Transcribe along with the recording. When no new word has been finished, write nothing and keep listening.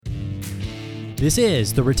This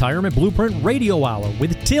is the Retirement Blueprint Radio Hour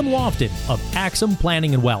with Tim Lofton of Axum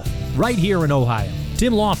Planning and Wealth, right here in Ohio.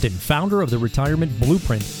 Tim Lofton, founder of the Retirement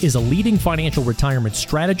Blueprint, is a leading financial retirement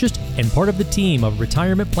strategist and part of the team of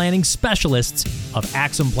retirement planning specialists of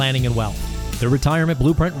Axum Planning and Wealth. The Retirement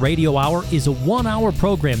Blueprint Radio Hour is a one-hour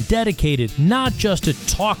program dedicated not just to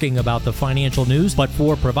talking about the financial news, but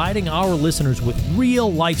for providing our listeners with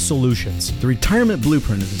real-life solutions. The Retirement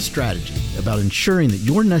Blueprint is a strategy about ensuring that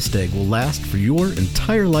your nest egg will last for your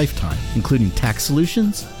entire lifetime, including tax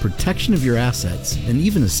solutions, protection of your assets, and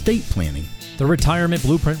even estate planning. The Retirement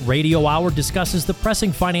Blueprint Radio Hour discusses the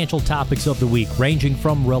pressing financial topics of the week, ranging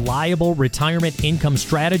from reliable retirement income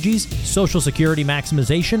strategies, Social Security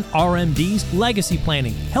maximization, RMDs, legacy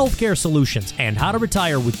planning, healthcare solutions, and how to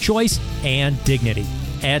retire with choice and dignity.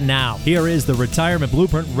 And now, here is the Retirement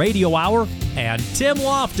Blueprint Radio Hour and Tim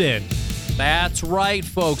Lofton. That's right,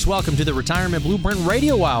 folks. Welcome to the Retirement Blueprint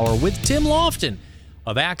Radio Hour with Tim Lofton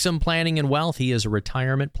of Axum Planning and Wealth. He is a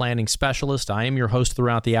retirement planning specialist. I am your host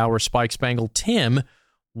throughout the hour, Spike Spangle. Tim,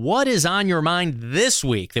 what is on your mind this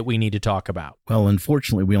week that we need to talk about? Well,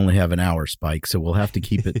 unfortunately, we only have an hour, Spike, so we'll have to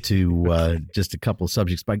keep it to just a couple of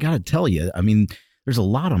subjects. But I got to tell you, I mean, there's a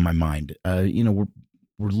lot on my mind. We're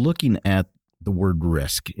looking at the word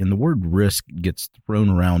risk, and the word risk gets thrown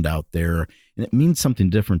around out there, and it means something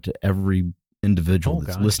different to every individual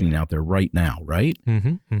that's listening out there right now, right?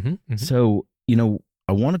 So,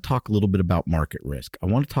 I want to talk a little bit about market risk. I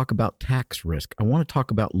want to talk about tax risk. I want to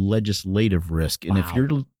talk about legislative risk. And if you're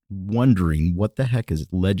wondering what the heck is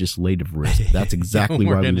legislative risk, that's exactly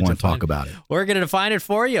why we want to talk about it. We're going to define it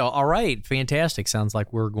for you. All right. Fantastic. Sounds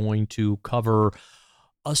like we're going to cover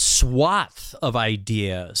a swath of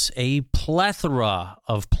ideas, a plethora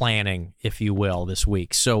of planning, if you will, this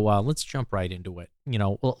week. So let's jump right into it.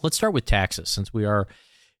 Let's start with taxes, since we are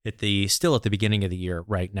still at the beginning of the year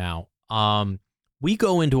right now. We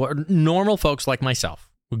go into our normal folks like myself.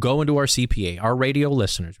 We go into our CPA, our radio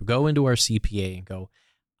listeners. We go into our CPA and go,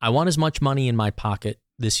 I want as much money in my pocket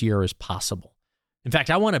this year as possible. In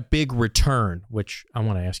fact, I want a big return, which I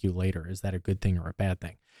want to ask you later. Is that a good thing or a bad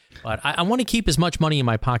thing? But I want to keep as much money in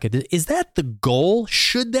my pocket. Is that the goal?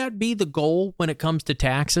 Should that be the goal when it comes to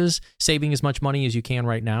taxes, saving as much money as you can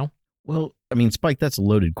right now? Well, I mean, Spike, that's a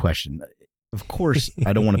loaded question. Of course,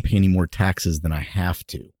 I don't want to pay any more taxes than I have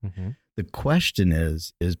to. The question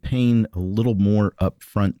is paying a little more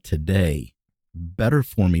upfront today better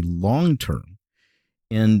for me long term?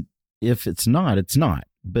 And if it's not, it's not.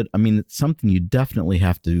 But I mean, it's something you definitely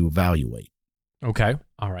have to evaluate. Okay.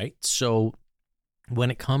 All right. So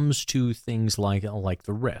when it comes to things like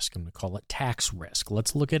the risk, I'm going to call it tax risk.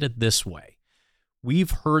 Let's look at it this way.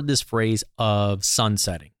 We've heard this phrase of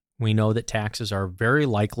sunsetting. We know that taxes are very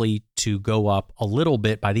likely to go up a little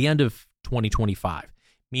bit by the end of 2025.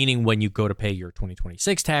 Meaning when you go to pay your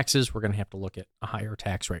 2026 taxes, we're going to have to look at a higher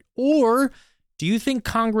tax rate. Or do you think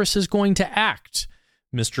Congress is going to act,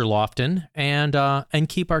 Mr. Lofton, and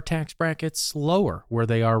keep our tax brackets lower where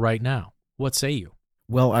they are right now? What say you?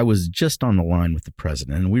 Well, I was just on the line with the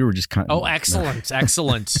president, and we were just kind of... Oh, excellent.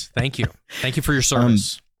 Excellent. Thank you. Thank you for your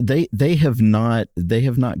service. They have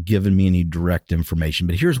not given me any direct information,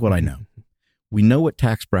 but here's what I know. We know what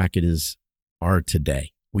tax bracket are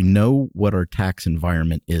today. We know what our tax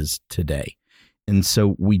environment is today. And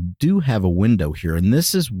so we do have a window here. And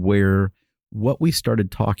this is where what we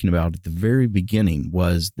started talking about at the very beginning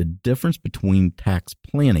was the difference between tax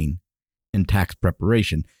planning and tax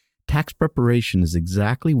preparation. Tax preparation is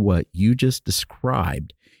exactly what you just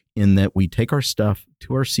described, in that we take our stuff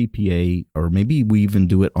to our CPA, or maybe we even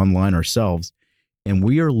do it online ourselves, and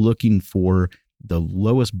we are looking for the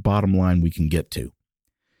lowest bottom line we can get to.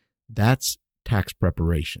 That's tax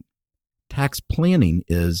preparation. Tax planning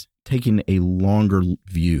is taking a longer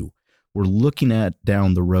view. We're looking at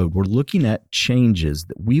down the road. We're looking at changes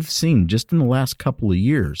that we've seen just in the last couple of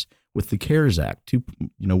years with the CARES Act, 1.0,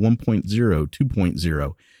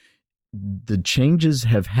 2.0. The changes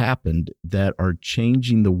have happened that are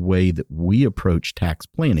changing the way that we approach tax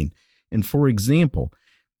planning. And for example,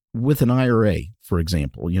 with an IRA,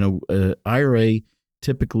 IRA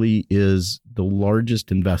typically is the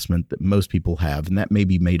largest investment that most people have, and that may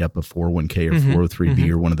be made up of 401k or 403b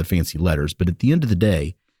or one of the fancy letters. But at the end of the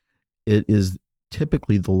day, it is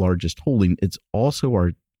typically the largest holding. It's also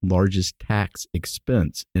our largest tax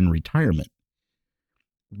expense in retirement.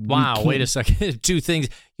 Wow, wait a second. Two things.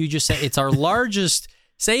 You just said it's our largest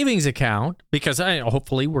savings account because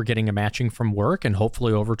hopefully we're getting a matching from work, and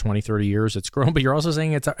hopefully over 20, 30 years it's grown. But you're also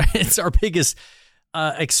saying it's our biggest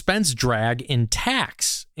expense drag in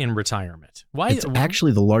tax in retirement. Why? It's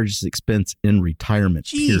actually the largest expense in retirement.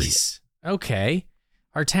 Jeez. Okay.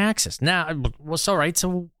 our taxes. Now, well, so right.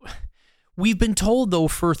 So we've been told, though,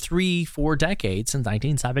 for 3-4 decades, since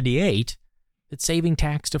 1978, that saving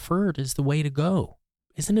tax deferred is the way to go.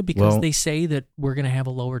 Isn't it because they say that we're going to have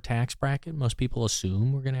a lower tax bracket? Most people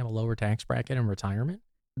assume we're going to have a lower tax bracket in retirement.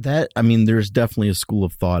 There's definitely a school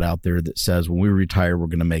of thought out there that says when we retire, we're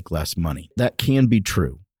going to make less money. That can be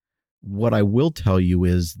true. What I will tell you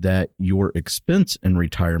is that your expense in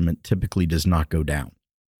retirement typically does not go down.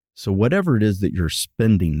 So whatever it is that you're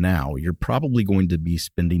spending now, you're probably going to be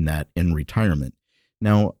spending that in retirement.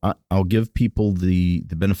 Now, I'll give people the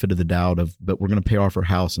benefit of the doubt but we're going to pay off our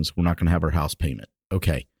house and so we're not going to have our house payment.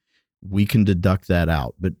 Okay, we can deduct that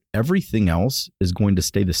out, but everything else is going to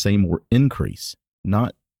stay the same or increase.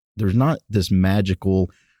 There's not this magical,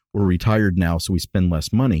 we're retired now, so we spend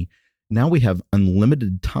less money. Now we have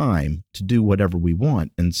unlimited time to do whatever we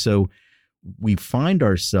want. And so we find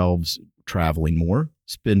ourselves traveling more,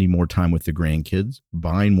 spending more time with the grandkids,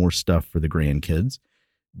 buying more stuff for the grandkids.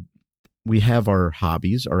 We have our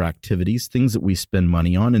hobbies, our activities, things that we spend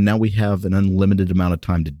money on, and now we have an unlimited amount of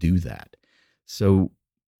time to do that. So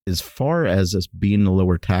as far as us being in a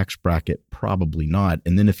lower tax bracket, probably not.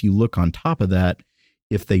 And then if you look on top of that,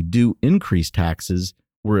 if they do increase taxes,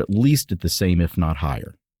 we're at least at the same, if not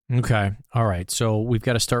higher. Okay. All right. So we've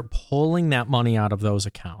got to start pulling that money out of those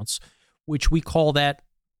accounts, which we call that,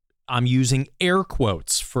 I'm using air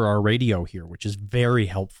quotes for our radio here, which is very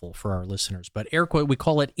helpful for our listeners. But air quote, we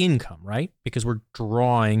call it income, right? Because we're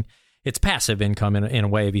drawing, it's passive income in a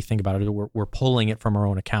way. If you think about it, we're pulling it from our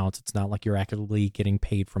own accounts. It's not like you're actively getting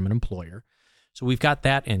paid from an employer. So we've got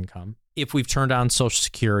that income. If we've turned on Social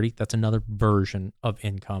Security, that's another version of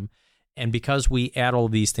income. And because we add all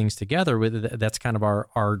these things together, that's kind of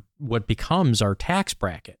our what becomes our tax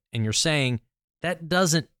bracket. And you're saying that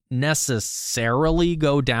doesn't necessarily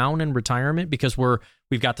go down in retirement because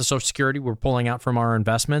we've got the Social Security we're pulling out from our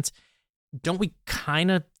investments. Don't we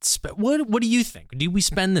kind of what do you think? Do we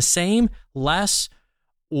spend the same, less,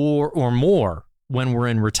 or more when we're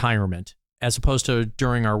in retirement as opposed to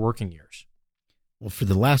during our working years? Well, for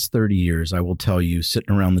the last 30 years, I will tell you,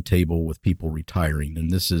 sitting around the table with people retiring,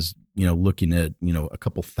 and this is, looking at, a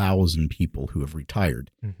couple thousand people who have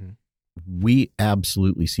retired, we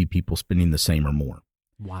absolutely see people spending the same or more.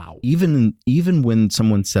 Wow. Even when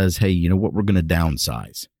someone says, hey, you know what, we're going to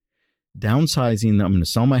downsize. Downsizing, I'm going to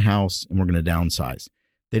sell my house and we're going to downsize.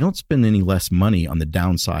 They don't spend any less money on the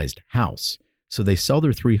downsized house. So they sell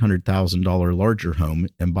their $300,000 larger home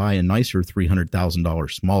and buy a nicer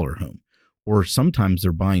 $300,000 smaller home. Or sometimes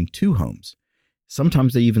they're buying 2 homes.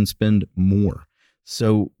 Sometimes they even spend more.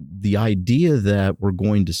 So the idea that we're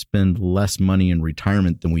going to spend less money in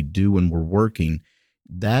retirement than we do when we're working,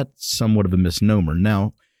 that's somewhat of a misnomer.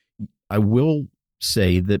 Now, I will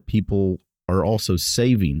say that people are also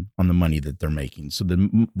saving on the money that they're making. So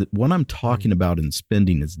what I'm talking about in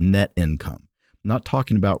spending is net income. I'm not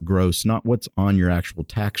talking about gross, not what's on your actual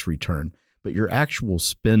tax return, but your actual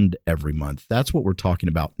spend every month. That's what we're talking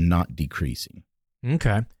about, not decreasing.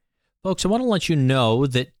 Okay. Folks, I want to let you know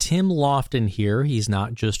that Tim Lofton here, he's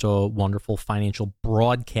not just a wonderful financial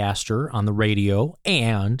broadcaster on the radio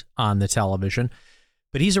and on the television,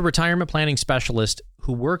 but he's a retirement planning specialist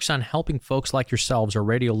who works on helping folks like yourselves, our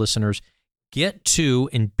radio listeners, get to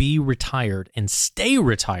and be retired and stay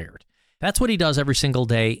retired. That's what he does every single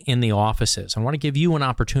day in the offices. I want to give you an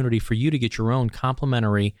opportunity for you to get your own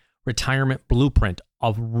complimentary retirement blueprint,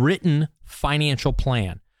 a written financial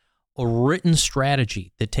plan, a written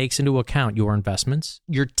strategy that takes into account your investments,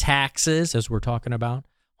 your taxes, as we're talking about.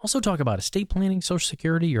 Also talk about estate planning, Social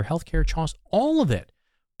Security, your healthcare costs, all of it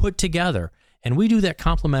put together. And we do that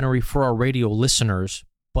complimentary for our radio listeners,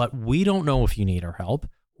 but we don't know if you need our help.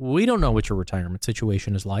 We don't know what your retirement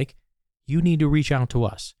situation is like. You need to reach out to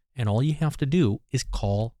us. And all you have to do is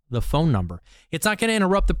call the phone number. It's not going to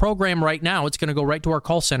interrupt the program right now. It's going to go right to our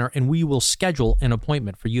call center, and we will schedule an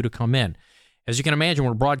appointment for you to come in. As you can imagine,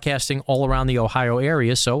 we're broadcasting all around the Ohio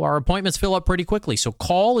area, so our appointments fill up pretty quickly. So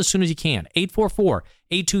call as soon as you can.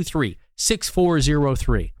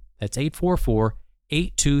 844-823-6403. That's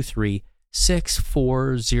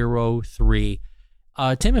 844-823-6403.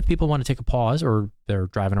 Tim, if people want to take a pause or they're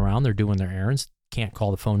driving around, they're doing their errands, can't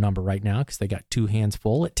call the phone number right now because they got 2 hands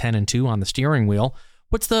full at 10 and 2 on the steering wheel.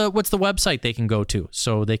 What's the website they can go to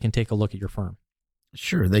so they can take a look at your firm?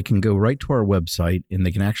 Sure. They can go right to our website and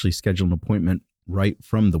they can actually schedule an appointment right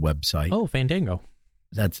from the website. Oh, fandango.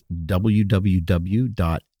 That's www.axim,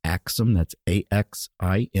 that's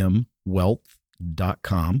AXIM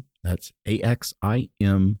wealth.com. That's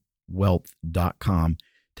AXIM wealth.com.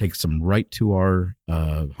 takes them right to our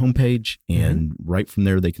homepage, and right from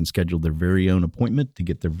there they can schedule their very own appointment to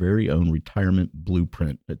get their very own retirement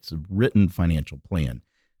blueprint. It's a written financial plan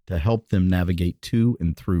to help them navigate to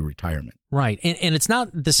and through retirement. Right. And it's not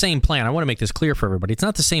the same plan. I want to make this clear for everybody. It's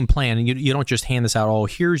not the same plan. And you don't just hand this out, oh,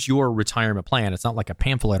 here's your retirement plan. It's not like a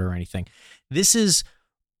pamphlet or anything. This is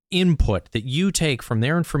input that you take from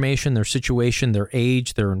their information, their situation, their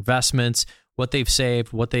age, their investments, what they've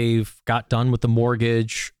saved, what they've got done with the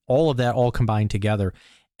mortgage, all of that all combined together.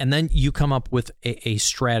 And then you come up with a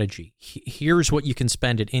strategy. Here's what you can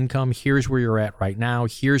spend at income. Here's where you're at right now.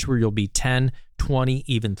 Here's where you'll be 10, 20,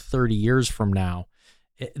 even 30 years from now.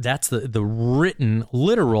 That's the written,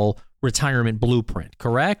 literal retirement blueprint,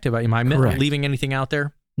 correct? Am I leaving anything out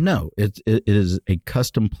there? No, it is a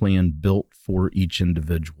custom plan built for each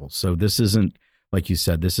individual. So this isn't, like you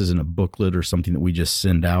said, this isn't a booklet or something that we just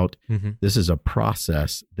send out. Mm-hmm. This is a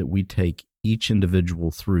process that we take each individual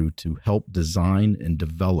through to help design and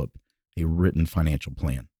develop a written financial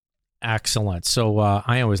plan. Excellent. So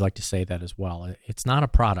I always like to say that as well. It's not a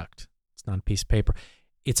product. It's not a piece of paper.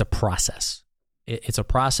 It's a process. It's a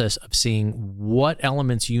process of seeing what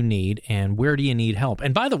elements you need and where do you need help.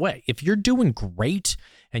 And by the way, if you're doing great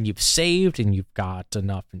and you've saved and you've got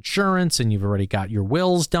enough insurance and you've already got your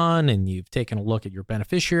wills done and you've taken a look at your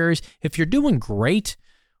beneficiaries, if you're doing great,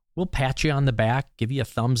 we'll pat you on the back, give you a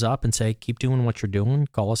thumbs up and say, keep doing what you're doing.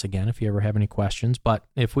 Call us again if you ever have any questions. But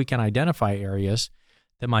if we can identify areas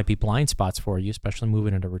that might be blind spots for you, especially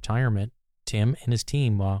moving into retirement, Tim and his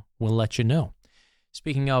team will let you know.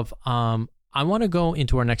 Speaking of, I want to go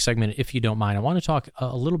into our next segment, if you don't mind. I want to talk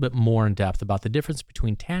a little bit more in depth about the difference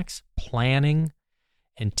between tax planning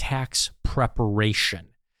and tax preparation.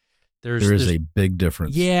 There is a big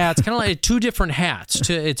difference. Yeah, it's kind of like two different hats.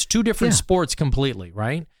 It's two different sports completely,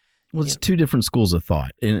 right? Well, it's two different schools of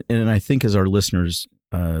thought. And I think as our listeners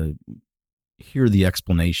hear the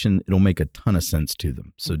explanation, it'll make a ton of sense to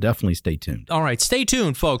them. So definitely stay tuned. All right, stay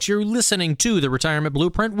tuned, folks. You're listening to The Retirement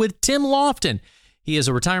Blueprint with Tim Lofton. He is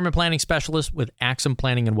a retirement planning specialist with Axum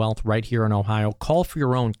Planning and Wealth right here in Ohio. Call for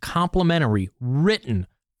your own complimentary written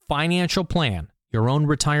financial plan, your own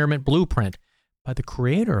retirement blueprint, by the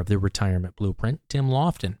creator of the Retirement Blueprint, Tim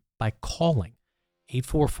Lofton, by calling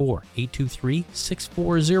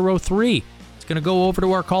 844-823-6403. It's going to go over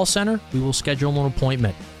to our call center. We will schedule an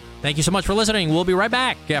appointment. Thank you so much for listening. We'll be right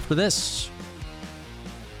back after this.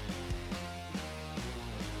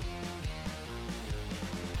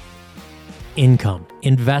 Income,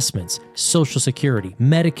 investments, Social Security,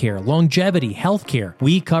 Medicare, longevity, healthcare.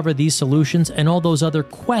 We cover these solutions and all those other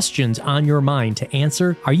questions on your mind to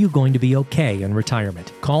answer. Are you going to be okay in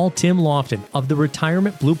retirement? Call Tim Lofton of the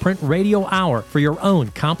Retirement Blueprint Radio Hour for your own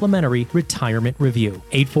complimentary retirement review.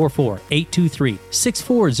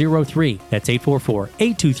 844-823-6403. That's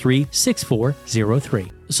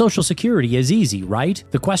 844-823-6403. Social Security is easy, right?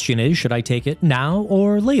 The question is, should I take it now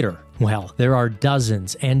or later? Well, there are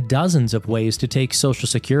dozens and dozens of ways to take Social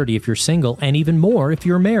Security if you're single, and even more if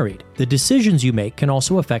you're married. The decisions you make can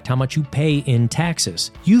also affect how much you pay in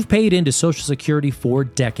taxes. You've paid into Social Security for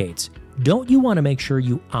decades. Don't you want to make sure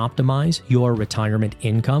you optimize your retirement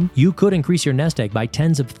income? You could increase your nest egg by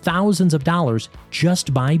tens of thousands of dollars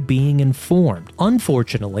just by being informed.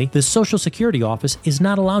 Unfortunately, the Social Security office is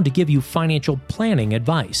not allowed to give you financial planning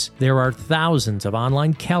advice. There are thousands of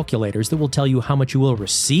online calculators that will tell you how much you will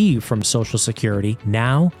receive from Social Security.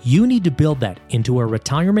 Now, you need to build that into a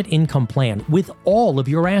retirement income plan with all of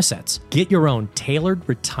your assets. Get your own tailored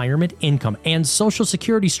retirement income and Social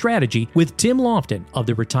Security strategy with Tim Lofton of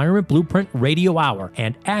the Retirement Blueprint Radio Hour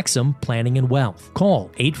and Axum Planning and Wealth. Call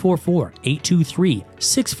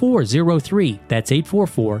 844-823-6403. That's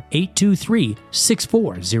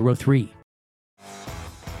 844-823-6403.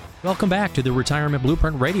 Welcome back to the Retirement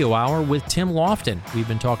Blueprint Radio Hour with Tim Lofton. We've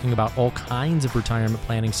been talking about all kinds of retirement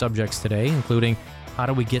planning subjects today, including how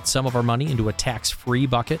do we get some of our money into a tax-free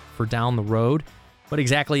bucket for down the road? What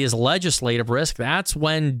exactly is legislative risk? That's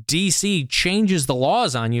when D.C. changes the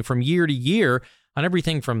laws on you from year to year on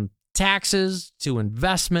everything from taxes to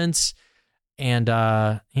investments. And,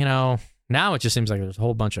 now it just seems like there's a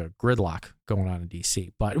whole bunch of gridlock going on in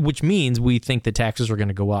D.C., but which means we think that taxes are going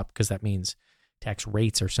to go up because that means tax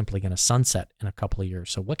rates are simply going to sunset in a couple of years.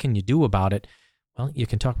 So what can you do about it? Well, you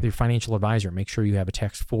can talk with your financial advisor. Make sure you have a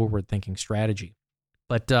tax-forward thinking strategy.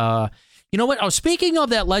 But you know what? Oh, speaking of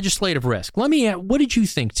that legislative risk, what did you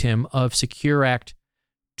think, Tim, of Secure Act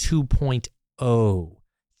 2.0?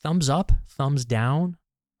 Thumbs up? Thumbs down?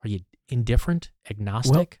 Are you indifferent?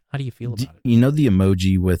 Agnostic? Well, how do you feel about it? You know the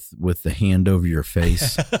emoji with the hand over your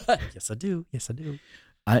face? Yes, I do.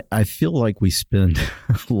 I feel like we spend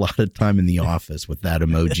a lot of time in the office with that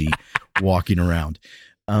emoji walking around.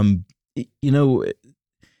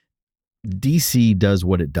 DC does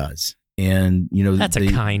what it does. And, that's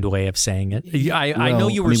a kind way of saying it. I know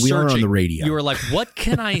you were searching. We are on the radio. You were like, what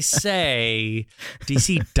can I say?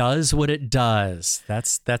 DC does what it does.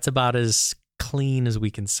 That's about clean as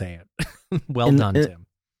we can say it. Well done, Tim.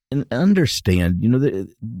 And understand,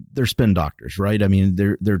 they're spin doctors, right? I mean,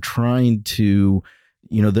 they're trying to,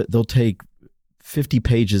 they'll take 50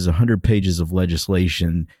 pages, 100 pages of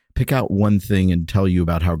legislation, pick out one thing and tell you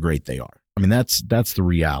about how great they are. I mean, that's the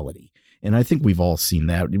reality. And I think we've all seen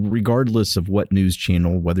that, regardless of what news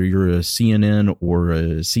channel, whether you're a CNN or a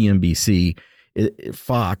CNBC,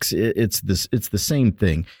 Fox, it's the same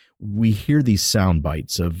thing. We hear these sound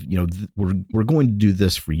bites of, we're going to do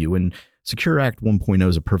this for you. And Secure Act 1.0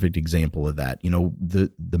 is a perfect example of that.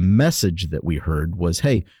 The message that we heard was,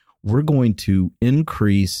 hey, we're going to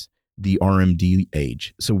increase the RMD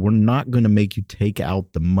age. So we're not going to make you take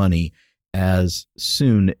out the money as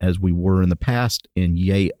soon as we were in the past, and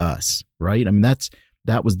yay us, right? I mean,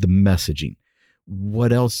 that was the messaging.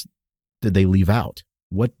 What else did they leave out?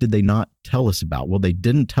 What did they not tell us about? Well, they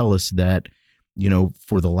didn't tell us that,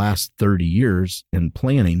 for the last 30 years in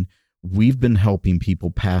planning, we've been helping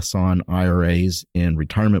people pass on IRAs and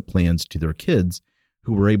retirement plans to their kids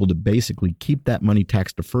who were able to basically keep that money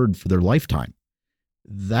tax deferred for their lifetime.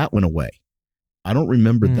 That went away. I don't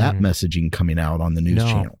remember that messaging coming out on the news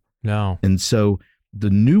channel. No. And so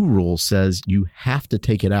the new rule says you have to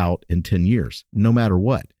take it out in 10 years, no matter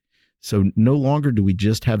what. So no longer do we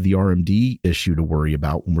just have the RMD issue to worry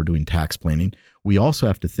about when we're doing tax planning. We also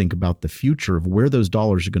have to think about the future of where those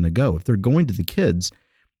dollars are going to go. If they're going to the kids,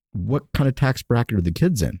 what kind of tax bracket are the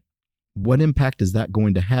kids in? What impact is that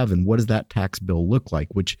going to have? And what does that tax bill look like?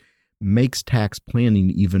 Which makes tax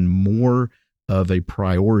planning even more of a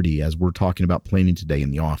priority as we're talking about planning today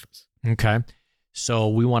in the office. Okay. So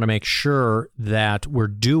we want to make sure that we're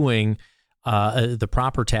doing the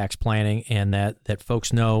proper tax planning and that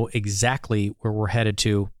folks know exactly where we're headed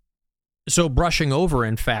to. So brushing over,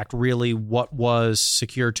 in fact, really what was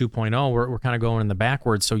Secure 2.0, we're kind of going in the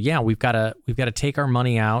backwards. So yeah, we've got to take our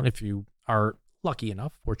money out. If you are lucky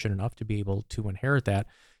enough, fortunate enough to be able to inherit that,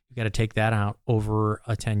 you've got to take that out over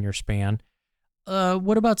a 10-year span.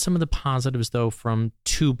 What about some of the positives, though, from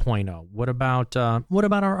 2.0? What about our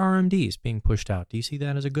RMDs being pushed out? Do you see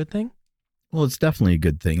that as a good thing? Well, it's definitely a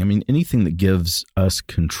good thing. I mean, anything that gives us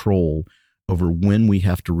control over when we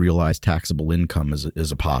have to realize taxable income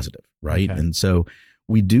is a positive, right? Okay. And so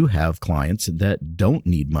we do have clients that don't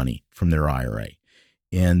need money from their IRA.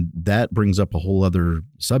 And that brings up a whole other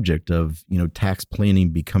subject of, tax planning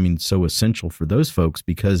becoming so essential for those folks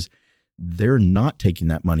because they're not taking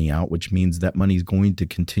that money out, which means that money is going to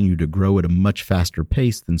continue to grow at a much faster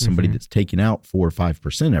pace than somebody that's taking out 4 or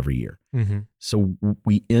 5% every year. So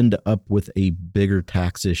we end up with a bigger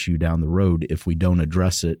tax issue down the road if we don't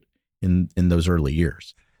address it in those early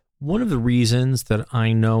years. One of the reasons that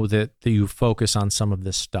I know that you focus on some of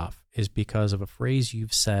this stuff is because of a phrase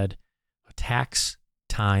you've said, a tax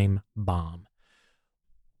time bomb.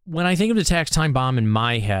 When I think of the tax time bomb in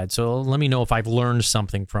my head, so let me know if I've learned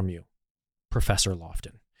something from you, Professor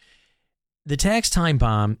Lofton. The tax time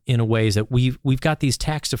bomb, in a way, is that we've got these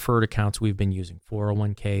tax deferred accounts we've been using,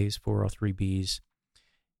 401ks, 403bs,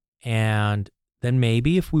 and then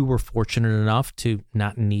maybe if we were fortunate enough to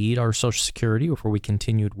not need our Social Security, or if we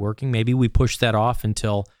continued working, maybe we pushed that off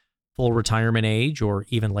until full retirement age or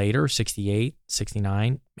even later, 68,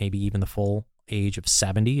 69, maybe even the full age of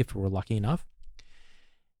 70 if we're lucky enough.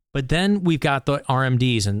 But then we've got the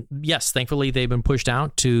RMDs, and yes, thankfully they've been pushed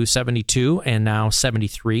out to 72, and now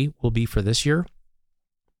 73 will be for this year.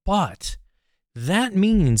 But that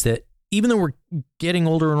means that even though we're getting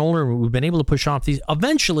older and older, we've been able to push off these,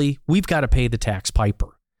 eventually we've got to pay the tax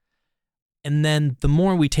piper. And then the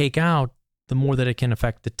more we take out, the more that it can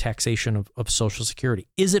affect the taxation of Social Security.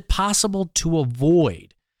 Is it possible to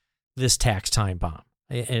avoid this tax time bomb?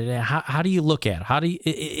 How do you look at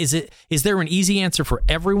it? Is there an easy answer for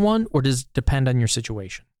everyone, or does it depend on your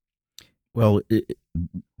situation? Well,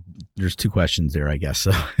 there's two questions there, I guess.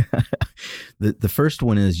 So the first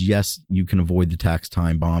one is, yes, you can avoid the tax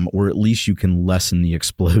time bomb, or at least you can lessen the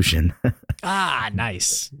explosion.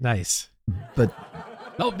 Nice. But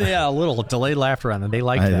oh yeah, a little delayed laughter on them. They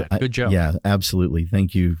like that. Good job. Yeah, absolutely.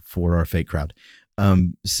 Thank you for our fake crowd.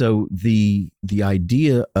 So the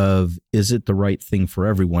idea of, is it the right thing for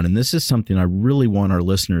everyone? And this is something I really want our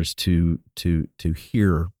listeners to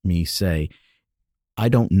hear me say. I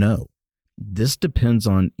don't know. This depends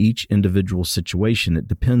on each individual situation. It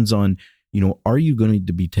depends on Are you going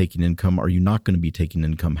to be taking income? Are you not going to be taking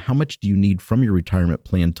income? How much do you need from your retirement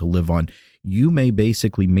plan to live on? You may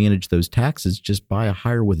basically manage those taxes just by a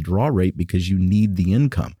higher withdrawal rate because you need the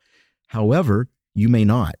income. However, you may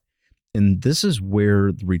not. And this is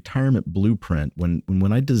where the retirement blueprint,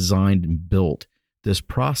 when I designed and built this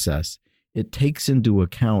process, it takes into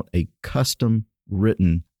account a custom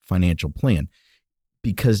written financial plan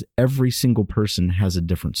because every single person has a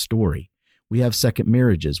different story. We have second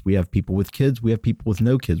marriages. We have people with kids. We have people with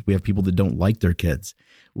no kids. We have people that don't like their kids.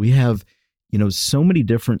 We have, so many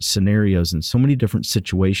different scenarios and so many different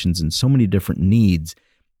situations and so many different needs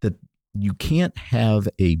that you can't have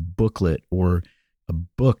a booklet or a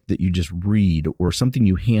book that you just read or something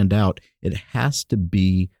you hand out. It has to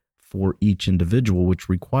be for each individual, which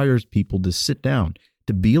requires people to sit down,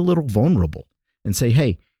 to be a little vulnerable and say,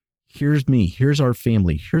 hey, here's me, here's our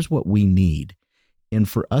family, here's what we need. And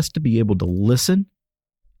for us to be able to listen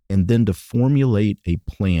and then to formulate a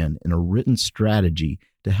plan and a written strategy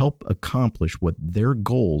to help accomplish what their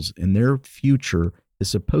goals and their future is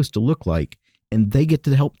supposed to look like, and they get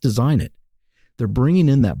to help design it. They're bringing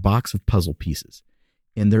in that box of puzzle pieces,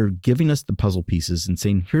 and they're giving us the puzzle pieces and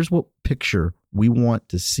saying, here's what picture we want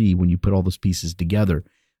to see when you put all those pieces together.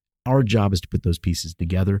 Our job is to put those pieces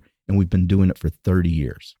together, and we've been doing it for 30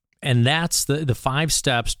 years. And that's the 5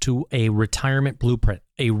 steps to a retirement blueprint,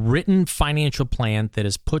 a written financial plan that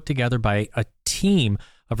is put together by a team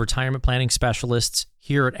of retirement planning specialists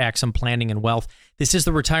here at Axim Planning and Wealth. This is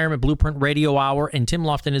the Retirement Blueprint Radio Hour, and Tim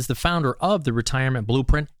Lofton is the founder of the Retirement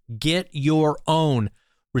Blueprint. Get your own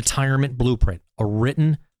retirement blueprint, a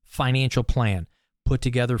written financial plan put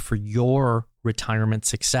together for your retirement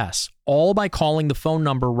success, all by calling the phone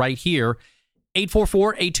number right here,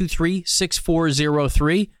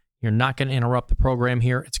 844-823-6403. You're not going to interrupt the program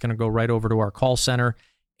here. It's going to go right over to our call center,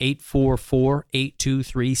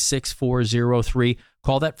 844-823-6403.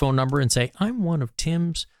 Call that phone number and say, I'm one of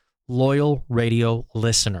Tim's loyal radio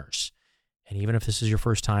listeners. And even if this is your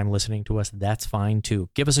first time listening to us, that's fine too.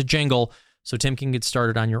 Give us a jingle so Tim can get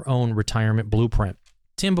started on your own retirement blueprint.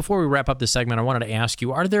 Tim, before we wrap up this segment, I wanted to ask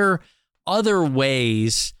you, are there other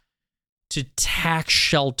ways to tax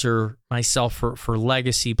shelter myself for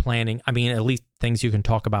legacy planning? I mean, at least things you can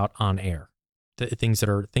talk about on air, things that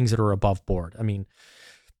are above board. I mean,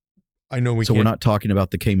 I know we're not talking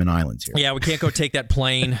about the Cayman Islands here. Yeah, we can't go take that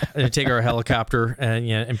plane, take our helicopter,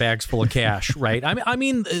 and bags full of cash, right? I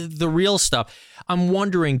mean the real stuff. I'm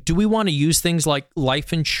wondering, do we want to use things like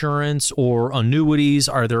life insurance or annuities?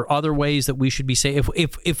 Are there other ways that we should be saying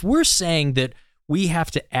if we're saying that we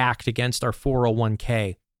have to act against our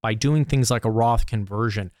 401k by doing things like a Roth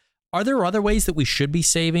conversion, are there other ways that we should be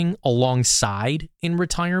saving alongside in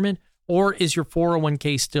retirement? Or is your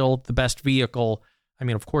 401k still the best vehicle? I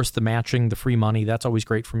mean, of course, the matching, the free money, that's always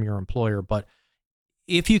great from your employer. But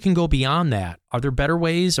if you can go beyond that, are there better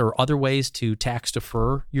ways or other ways to tax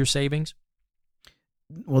defer your savings?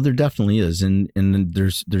 Well, there definitely is. And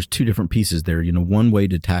there's 2 different pieces there. One way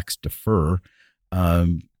to tax defer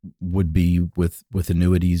would be with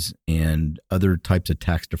annuities and other types of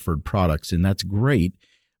tax deferred products. And that's great.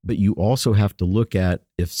 But you also have to look at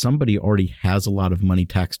if somebody already has a lot of money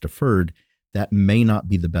tax deferred, that may not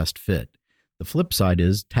be the best fit. The flip side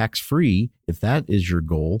is tax-free. If that is your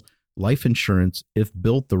goal, life insurance, if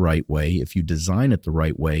built the right way, if you design it the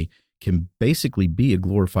right way, can basically be a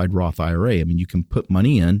glorified Roth IRA. I mean, you can put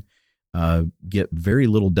money in, get very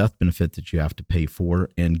little death benefit that you have to pay for,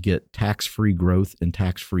 and get tax-free growth and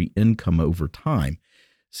tax-free income over time.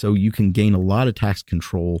 So you can gain a lot of tax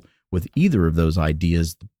control with either of those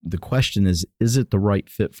ideas. The question is it the right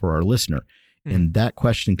fit for our listener? And that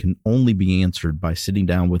question can only be answered by sitting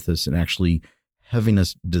down with us and actually having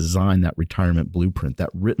us design that retirement blueprint,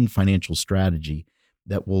 that written financial strategy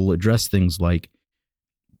that will address things like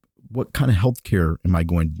what kind of health care am I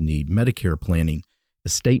going to need, Medicare planning,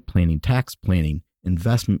 estate planning, tax planning,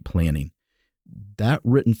 investment planning. That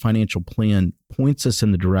written financial plan points us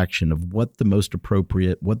in the direction of what the most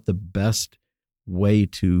appropriate, what the best way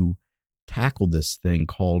to tackle this thing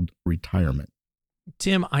called retirement.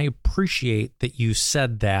 Tim, I appreciate that you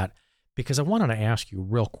said that because I wanted to ask you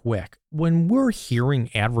real quick. When we're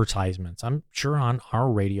hearing advertisements, I'm sure on our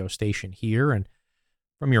radio station here and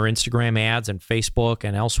from your Instagram ads and Facebook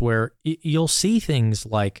and elsewhere, you'll see things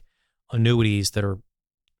like annuities that are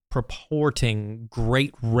purporting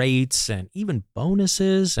great rates and even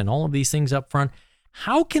bonuses and all of these things up front.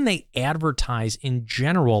 How can they advertise in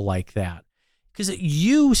general like that? Because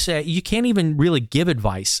you say you can't even really give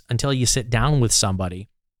advice until you sit down with somebody.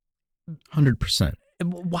 100%.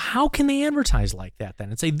 How can they advertise like that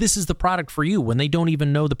then and say this is the product for you when they don't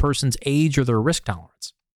even know the person's age or their risk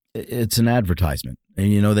tolerance? It's an advertisement,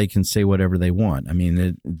 and they can say whatever they want. I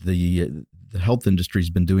mean, the health industry's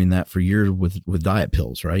been doing that for years with diet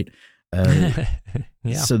pills, right?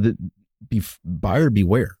 Yeah. So that buyer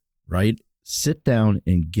beware, right? Sit down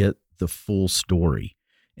and get the full story,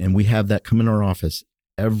 and we have that come in our office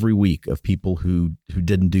every week of people who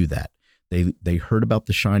didn't do that. They heard about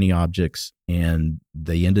the shiny objects and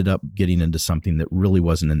they ended up getting into something that really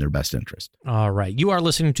wasn't in their best interest. All right. You are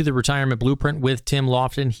listening to the Retirement Blueprint with Tim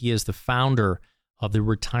Lofton. He is the founder of the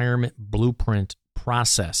Retirement Blueprint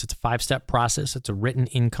process. It's a 5-step process. It's a written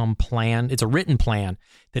income plan. It's a written plan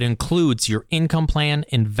that includes your income plan,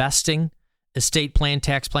 investing, estate plan,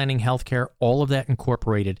 tax planning, healthcare, all of that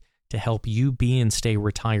incorporated to help you be and stay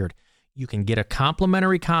retired. You can get a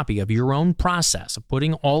complimentary copy of your own process of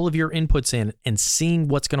putting all of your inputs in and seeing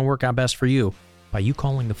what's going to work out best for you by you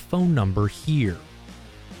calling the phone number here.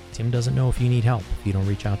 Tim doesn't know if you need help if you don't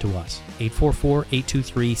reach out to us.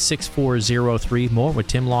 844-823-6403. More with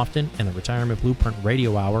Tim Lofton and the Retirement Blueprint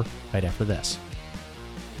Radio Hour right after this.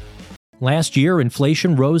 Last year,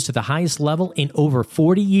 inflation rose to the highest level in over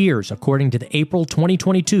 40 years, according to the April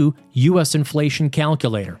 2022 U.S. Inflation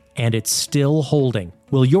Calculator, and it's still holding.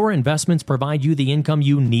 Will your investments provide you the income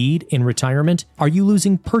you need in retirement? Are you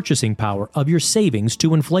losing purchasing power of your savings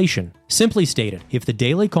to inflation? Simply stated, if the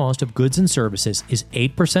daily cost of goods and services is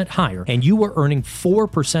 8% higher and you are earning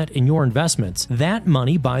 4% in your investments, that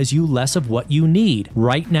money buys you less of what you need.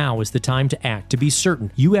 Right now is the time to act to be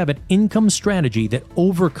certain you have an income strategy that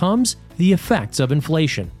overcomes the effects of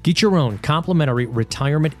inflation. Get your own complimentary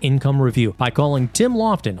retirement income review by calling Tim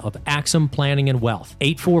Lofton of Axum Planning and Wealth.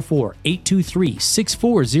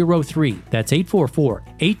 844-823-6403. That's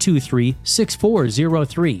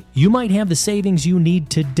 844-823-6403. You might have the savings you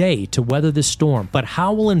need today to weather the storm, but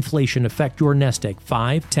how will inflation affect your nest egg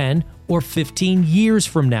 5, 10, or 15 years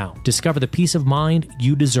from now? Discover the peace of mind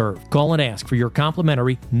you deserve. Call and ask for your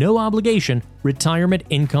complimentary, no obligation retirement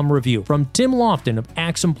income review from Tim Lofton of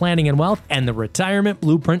Axum Planning and Wealth and the Retirement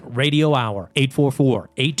Blueprint Radio Hour.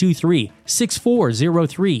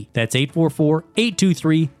 844-823-6403. That's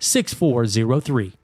 844-823-6403.